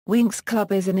Winx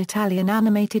Club is an Italian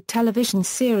animated television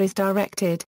series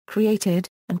directed, created,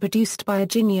 and produced by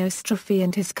Eugenio Straffi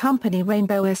and his company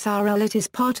Rainbow SRL. It is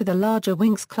part of the larger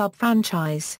Winx Club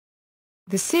franchise.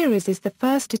 The series is the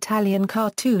first Italian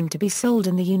cartoon to be sold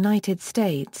in the United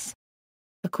States.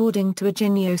 According to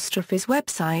Eugenio Straffi's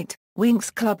website,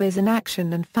 Winx Club is an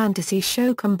action and fantasy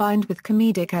show combined with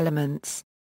comedic elements.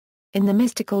 In the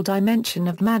mystical dimension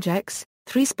of magics,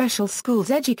 3 special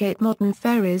schools educate modern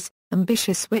fairies,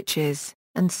 ambitious witches,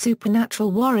 and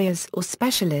supernatural warriors or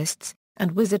specialists,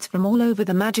 and wizards from all over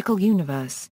the magical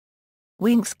universe.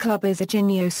 Winx Club is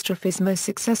Eugenio Straffi's most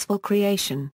successful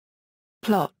creation.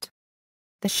 Plot: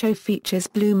 the show features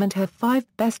Bloom and her 5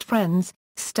 best friends,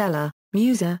 Stella,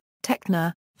 Musa,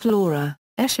 Tecna, Flora,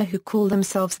 Escher, who call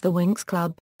themselves the Winx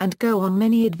Club, and go on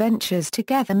many adventures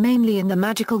together, mainly in the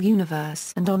magical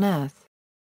universe and on Earth.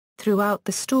 Throughout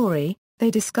the story, they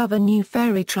discover new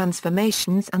fairy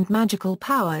transformations and magical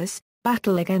powers,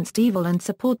 battle against evil and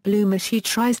support Bloom as she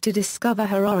tries to discover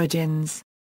her origins.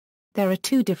 There are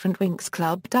 2 different Winx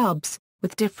Club dubs,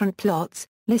 with different plots,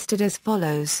 listed as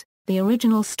follows. The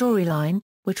original storyline,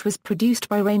 which was produced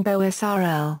by Rainbow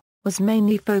SRL, was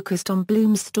mainly focused on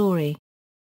Bloom's story.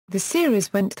 The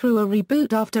series went through a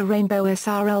reboot after Rainbow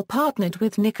SRL partnered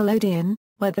with Nickelodeon,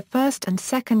 where the first and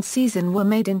second season were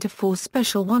made into 4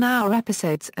 special 1-hour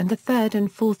episodes and the third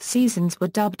and fourth seasons were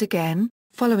dubbed again,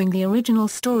 following the original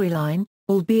storyline,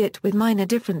 albeit with minor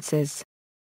differences.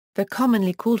 The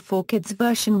commonly called 4Kids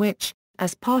version, which,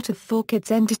 as part of 4Kids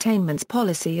Entertainment's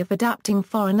policy of adapting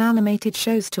foreign animated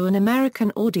shows to an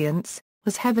American audience,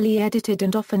 was heavily edited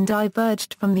and often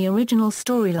diverged from the original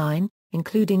storyline,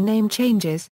 including name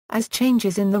changes, as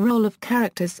changes in the role of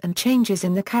characters and changes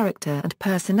in the character and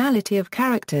personality of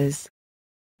characters.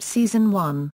 Season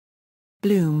 1.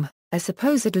 Bloom, a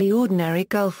supposedly ordinary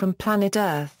girl from planet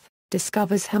Earth,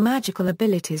 discovers her magical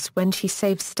abilities when she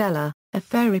saves Stella, a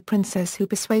fairy princess who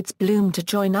persuades Bloom to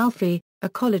join Alfie, a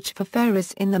college for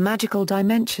fairies in the magical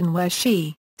dimension where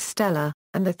she, Stella,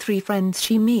 and the 3 friends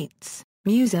she meets,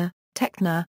 Musa,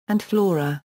 Tecna, and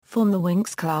Flora, form the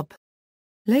Winx Club.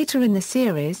 Later in the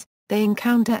series, they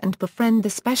encounter and befriend the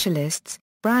specialists,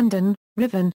 Brandon,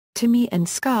 Riven, Timmy and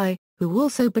Sky, who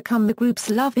also become the group's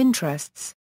love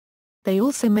interests. They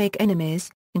also make enemies,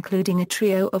 including a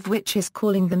trio of witches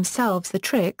calling themselves the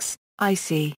Tricks,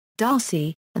 Icy,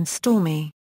 Darcy, and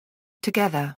Stormy.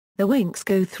 Together, the Winx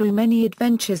go through many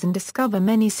adventures and discover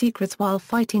many secrets while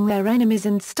fighting their enemies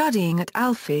and studying at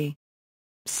Alfie.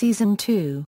 Season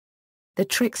 2. The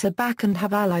Tricks are back and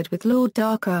have allied with Lord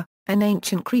Darker, an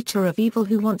ancient creature of evil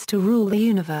who wants to rule the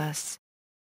universe.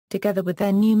 Together with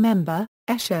their new member,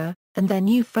 Escher, and their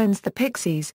new friends the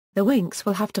Pixies, the Winx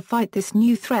will have to fight this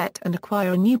new threat and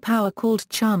acquire a new power called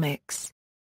Charmix.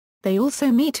 They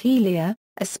also meet Helia,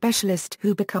 a specialist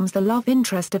who becomes the love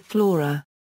interest of Flora.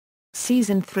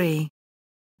 Season 3.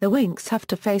 The Winx have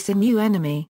to face a new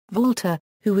enemy, Walter,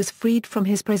 who was freed from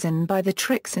his prison by the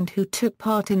Tricks and who took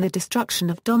part in the destruction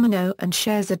of Domino and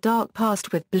shares a dark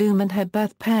past with Bloom and her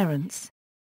birth parents.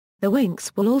 The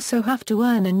Winx will also have to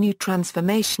earn a new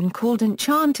transformation called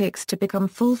Enchantix to become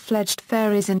full-fledged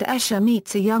fairies, and Escher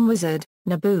meets a young wizard,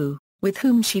 Naboo, with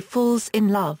whom she falls in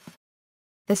love.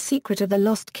 The Secret of the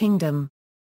Lost Kingdom.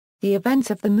 The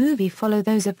events of the movie follow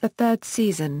those of the 3rd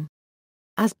season.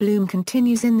 As Bloom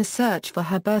continues in the search for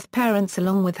her birth parents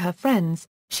along with her friends,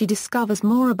 she discovers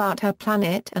more about her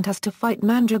planet and has to fight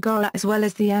Mandragora as well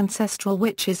as the ancestral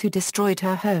witches who destroyed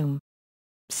her home.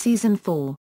 Season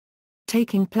 4.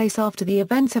 Taking place after the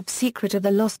events of Secret of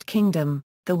the Lost Kingdom,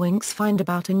 the Winx find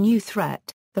about a new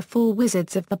threat, the 4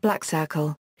 wizards of the Black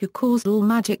Circle, who caused all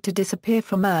magic to disappear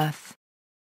from Earth.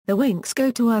 The Winx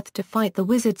go to Earth to fight the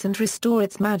wizards and restore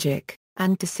its magic,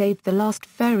 and to save the last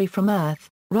fairy from Earth,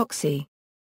 Roxy.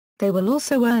 They will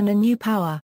also earn a new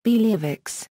power,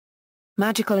 Believix.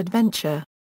 Magical adventure.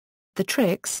 The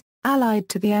Tricks, allied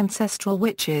to the ancestral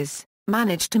witches,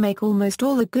 manage to make almost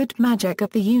all the good magic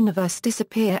of the universe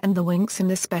disappear, and the Winx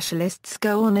and the specialists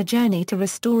go on a journey to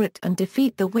restore it and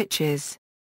defeat the witches.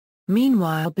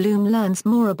 Meanwhile, Bloom learns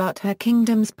more about her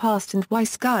kingdom's past and why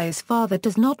Sky's father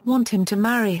does not want him to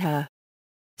marry her.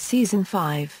 Season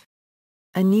 5.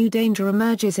 A new danger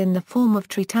emerges in the form of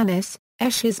Tritanis,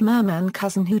 Escher's merman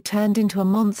cousin who turned into a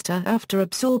monster after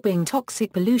absorbing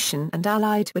toxic pollution and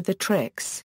allied with the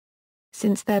Tricks.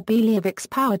 Since their Believix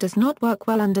power does not work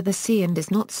well under the sea and is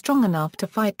not strong enough to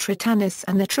fight Tritanis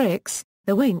and the Tricks,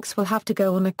 the Winx will have to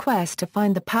go on a quest to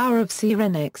find the power of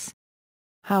Syrinx.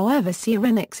 However,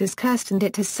 Syrinx is cursed and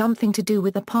it has something to do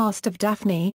with the past of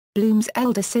Daphne, Bloom's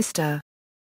elder sister.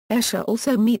 Escher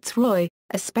also meets Roy,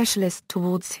 a specialist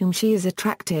towards whom she is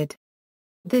attracted.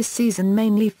 This season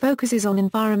mainly focuses on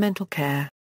environmental care.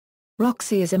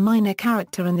 Roxy is a minor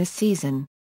character in this season.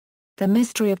 The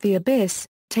Mystery of the Abyss,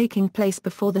 taking place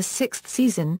before the sixth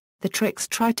season, the Tricks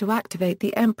try to activate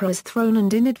the Emperor's throne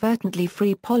and inadvertently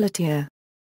free Politeia.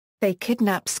 They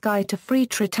kidnap Sky to free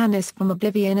Tritanis from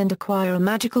oblivion and acquire a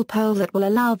magical pearl that will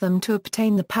allow them to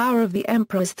obtain the power of the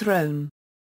Emperor's throne.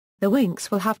 The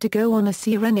Winx will have to go on a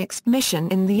Sirenix mission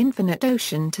in the Infinite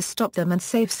Ocean to stop them and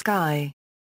save Sky.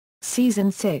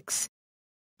 Season 6.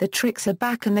 The Tricks are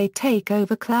back and they take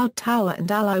over Cloud Tower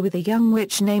and ally with a young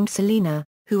witch named Selena,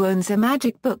 who owns a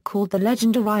magic book called the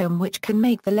Legendarium which can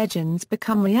make the legends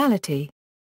become reality.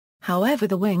 However,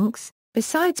 the Winx,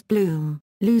 besides Bloom,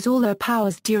 lose all their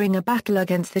powers during a battle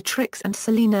against the Tricks and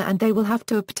Selena, and they will have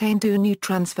to obtain two new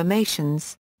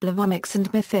transformations, Blavomix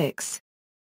and Mythix.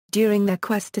 During their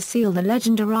quest to seal the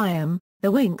Legendarium,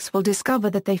 the Winx will discover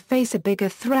that they face a bigger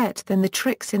threat than the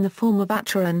Tricks in the form of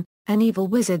Attribution, an evil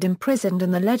wizard imprisoned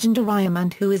in the Legendarium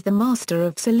and who is the master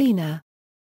of Selena.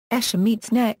 Escher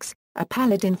meets Nex, a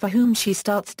paladin for whom she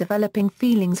starts developing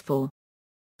feelings for.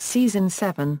 Season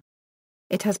 7.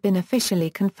 It has been officially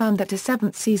confirmed that a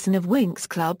seventh season of Winx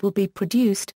Club will be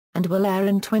produced, and will air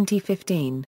in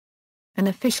 2015. An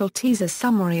official teaser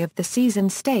summary of the season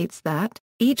states that,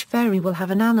 each fairy will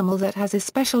have an animal that has a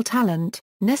special talent,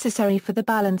 necessary for the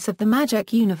balance of the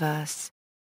magic universe.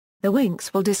 The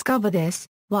Winx will discover this,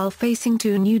 while facing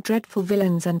two new dreadful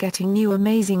villains and getting new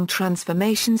amazing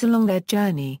transformations along their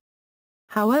journey.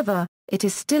 However, it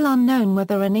is still unknown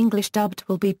whether an English dubbed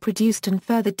will be produced and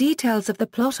further details of the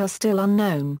plot are still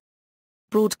unknown.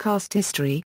 Broadcast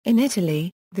history. In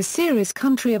Italy, the series'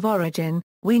 country of origin,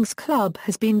 Winx Club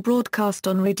has been broadcast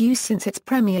on Radio since its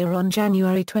premiere on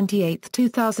January 28,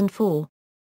 2004.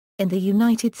 In the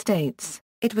United States,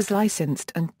 it was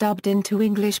licensed and dubbed into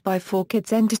English by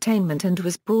 4Kids Entertainment and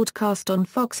was broadcast on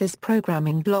Fox's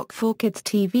programming block 4Kids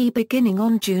TV beginning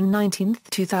on June 19,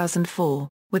 2004.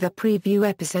 With a preview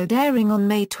episode airing on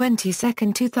May 22,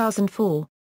 2004.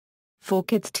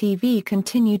 4Kids TV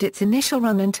continued its initial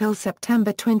run until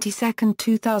September 22,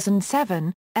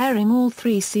 2007, airing all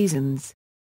 3 seasons.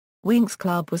 Winx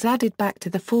Club was added back to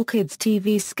the 4Kids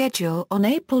TV schedule on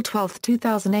April 12,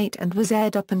 2008 and was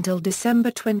aired up until December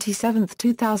 27,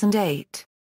 2008.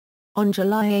 On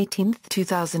July 18,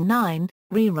 2009,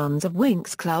 reruns of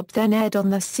Winx Club then aired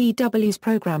on the CW's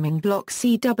programming block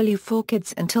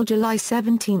CW4Kids until July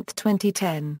 17,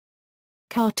 2010.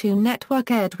 Cartoon Network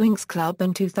aired Winx Club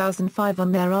in 2005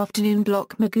 on their afternoon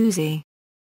block Maguzi.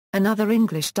 Another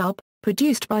English dub,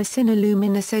 produced by Cineloom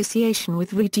in association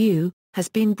with Radio, has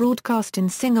been broadcast in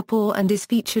Singapore and is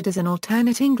featured as an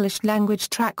alternate English-language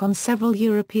track on several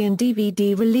European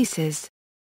DVD releases.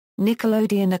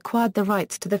 Nickelodeon acquired the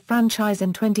rights to the franchise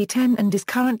in 2010 and is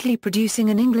currently producing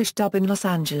an English dub in Los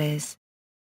Angeles.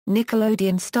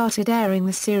 Nickelodeon started airing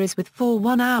the series with 4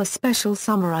 one-hour specials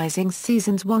summarizing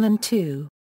seasons 1 and 2.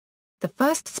 The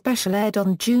first special aired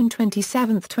on June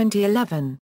 27,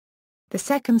 2011. The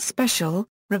second special,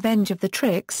 Revenge of the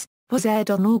Tricks, was aired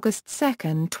on August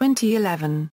 2,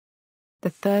 2011. The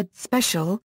third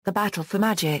special, The Battle for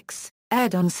Magix,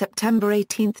 aired on September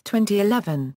 18,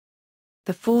 2011.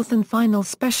 The fourth and final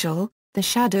special, The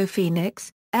Shadow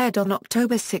Phoenix, aired on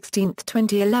October 16,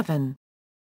 2011.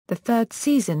 The third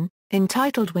season,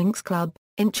 entitled Winx Club,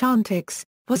 Enchantix,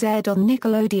 was aired on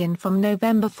Nickelodeon from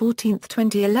November 14,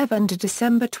 2011 to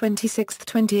December 26,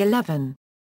 2011.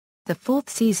 The fourth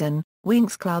season,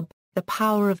 Winx Club, The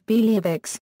Power of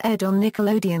Believix, aired on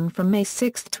Nickelodeon from May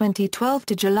 6, 2012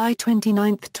 to July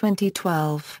 29,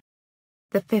 2012.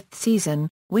 The fifth season,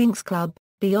 Winx Club,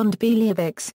 Beyond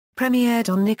Believix,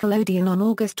 premiered on Nickelodeon on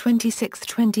August 26,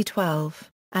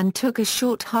 2012, and took a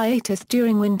short hiatus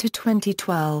during winter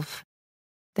 2012.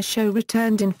 The show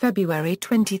returned in February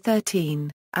 2013,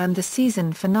 and the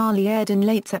season finale aired in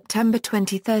late September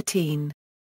 2013.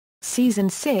 Season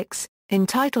 6,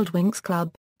 entitled Winx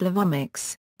Club,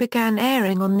 Blavomix, began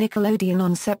airing on Nickelodeon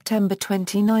on September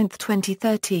 29,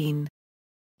 2013.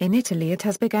 In Italy it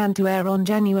has begun to air on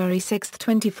January 6,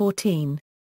 2014.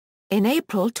 In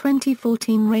April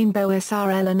 2014 Rainbow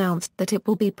SRL announced that it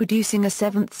will be producing a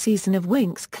 7th season of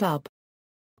Winx Club.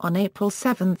 On April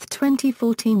 7,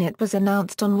 2014 it was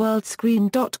announced on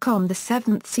WorldScreen.com the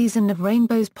 7th season of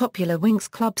Rainbow's popular Winx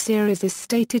Club series is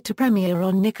slated to premiere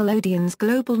on Nickelodeon's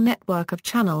global network of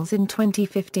channels in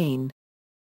 2015.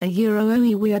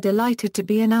 We are delighted to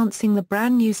be announcing the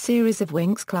brand new series of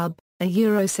Winx Club,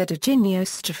 said Eugenio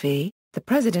Straffi, the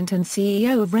president and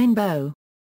CEO of Rainbow.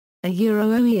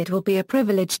 It will be a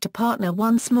privilege to partner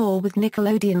once more with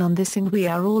Nickelodeon on this, and we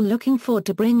are all looking forward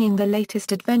to bringing the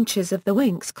latest adventures of the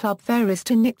Winx Club fairies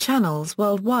to Nick channels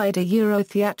worldwide.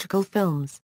 Theatrical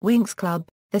films, Winx Club,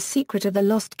 The Secret of the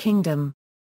Lost Kingdom.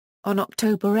 On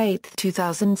October 8,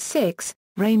 2006,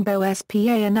 Rainbow SPA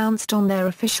announced on their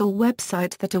official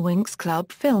website that a Winx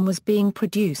Club film was being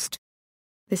produced.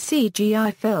 The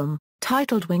CGI film,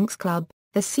 titled Winx Club,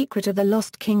 The Secret of the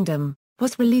Lost Kingdom,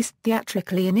 was released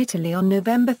theatrically in Italy on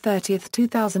November 30,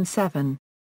 2007.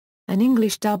 An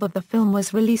English dub of the film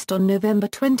was released on November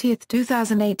 20,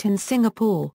 2008 in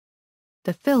Singapore.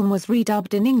 The film was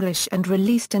redubbed in English and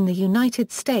released in the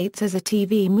United States as a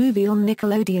TV movie on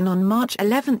Nickelodeon on March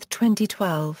 11,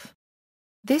 2012.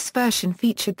 This version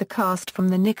featured the cast from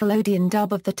the Nickelodeon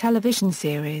dub of the television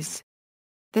series.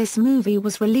 This movie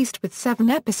was released with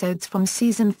 7 episodes from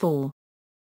Season 4.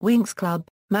 Winx Club,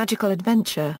 Magical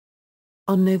Adventure.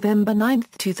 On November 9,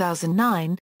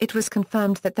 2009, it was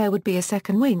confirmed that there would be a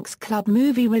second Winx Club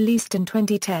movie released in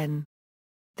 2010.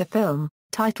 The film,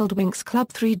 titled Winx Club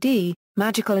 3D,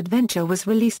 Magical Adventure, was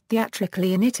released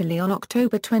theatrically in Italy on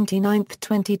October 29,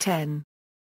 2010.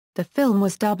 The film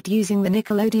was dubbed using the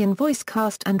Nickelodeon voice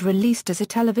cast and released as a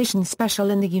television special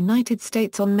in the United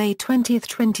States on May 20,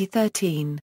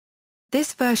 2013.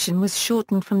 This version was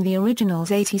shortened from the original's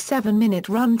 87-minute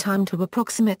runtime to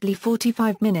approximately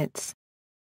 45 minutes.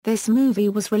 This movie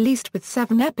was released with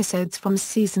 7 episodes from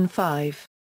Season 5.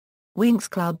 Winx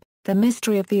Club, The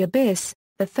Mystery of the Abyss.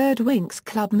 The third Winx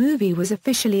Club movie was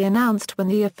officially announced when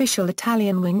the official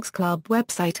Italian Winx Club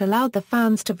website allowed the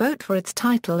fans to vote for its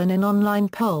title in an online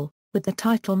poll, with the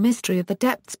title Mystery of the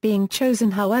Depths being chosen.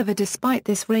 However, despite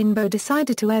this, Rainbow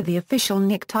decided to air the official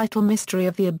Nick title Mystery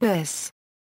of the Abyss.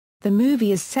 The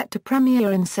movie is set to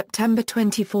premiere in September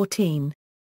 2014.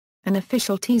 An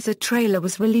official teaser trailer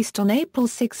was released on April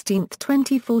 16,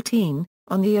 2014,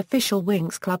 on the official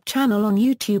Winx Club channel on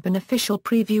YouTube. An official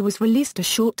preview was released a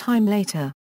short time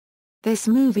later. This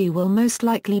movie will most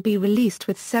likely be released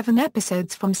with 7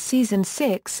 episodes from Season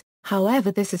 6,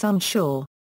 however this is unsure.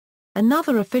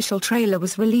 Another official trailer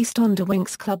was released on the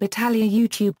Winx Club Italia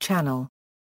YouTube channel.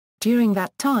 During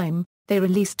that time, they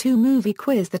released 2 movie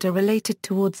quiz that are related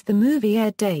towards the movie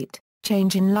air date,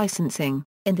 change in licensing.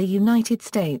 In the United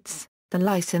States, the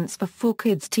license for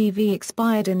 4Kids TV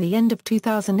expired in the end of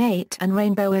 2008 and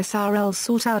Rainbow SRL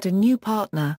sought out a new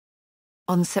partner.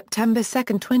 On September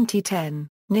 2, 2010,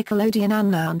 Nickelodeon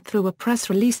announced through a press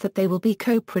release that they will be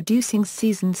co-producing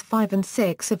Seasons 5 and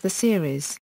 6 of the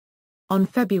series. On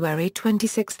February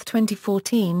 26,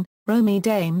 2014, Romy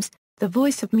Dames, the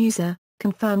voice of Musa,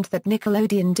 confirmed that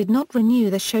Nickelodeon did not renew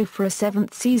the show for a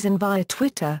 7th season via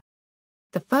Twitter.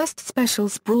 The first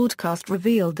specials broadcast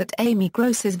revealed that Amy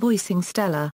Gross is voicing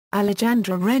Stella,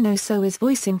 Alejandra Reynoso is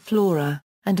voicing Flora,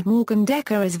 and Morgan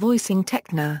Decker is voicing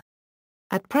Tecna.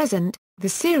 At present, the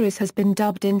series has been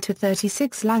dubbed into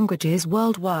 36 languages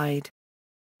worldwide.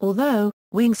 Although,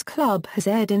 Winx Club has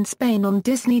aired in Spain on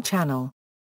Disney Channel.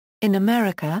 In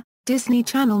America, Disney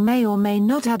Channel may or may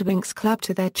not add Winx Club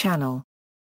to their channel.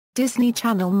 Disney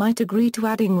Channel might agree to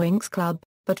adding Winx Club,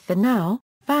 but for now,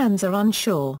 fans are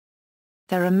unsure.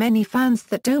 There are many fans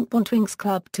that don't want Winx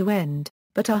Club to end,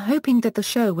 but are hoping that the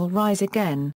show will rise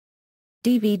again.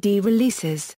 DVD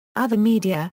releases, other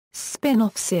media,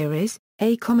 spin-off series.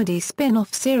 A comedy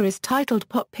spin-off series titled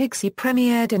Pop Pixie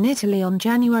premiered in Italy on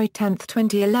January 10,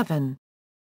 2011.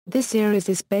 This series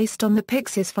is based on the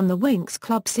Pixies from the Winx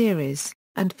Club series,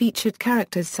 and featured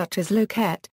characters such as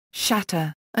Loquette,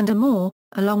 Shatter, and Amore,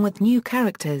 along with new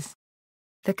characters.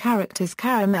 The characters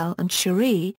Caramel and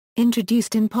Cherie,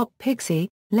 introduced in Pop Pixie,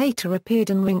 later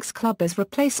appeared in Winx Club as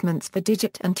replacements for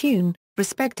Digit and Tune,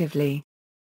 respectively.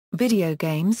 Video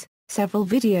games. Several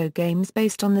video games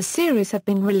based on the series have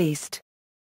been released.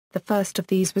 The first of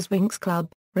these was Winx Club,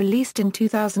 released in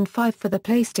 2005 for the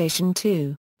PlayStation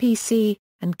 2, PC,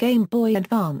 and Game Boy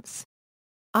Advance.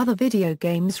 Other video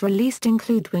games released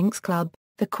include Winx Club,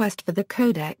 The Quest for the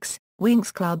Codex,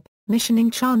 Winx Club, Mission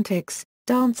Enchantix,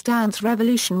 Dance Dance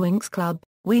Revolution, Winx Club,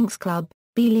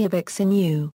 Believix in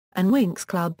You, and Winx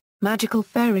Club, Magical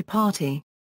Fairy Party.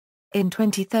 In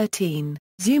 2013,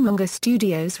 Zoomonga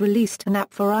Studios released an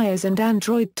app for iOS and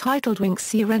Android titled Winx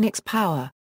Serenix Power.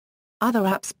 Other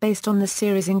apps based on the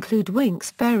series include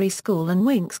Winx Fairy School and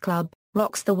Winx Club,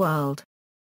 Rocks the World.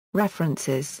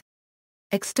 References.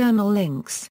 External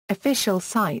links, official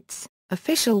sites,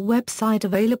 official website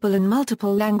available in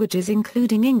multiple languages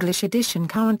including English edition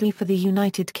currently for the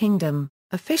United Kingdom.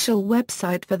 Official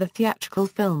website for the theatrical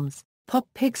films, Pop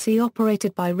Pixie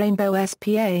operated by Rainbow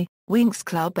SPA, Winx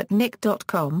Club at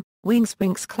nick.com,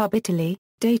 Winx Club Italy,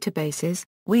 databases,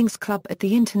 Winx Club at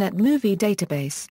the Internet Movie Database.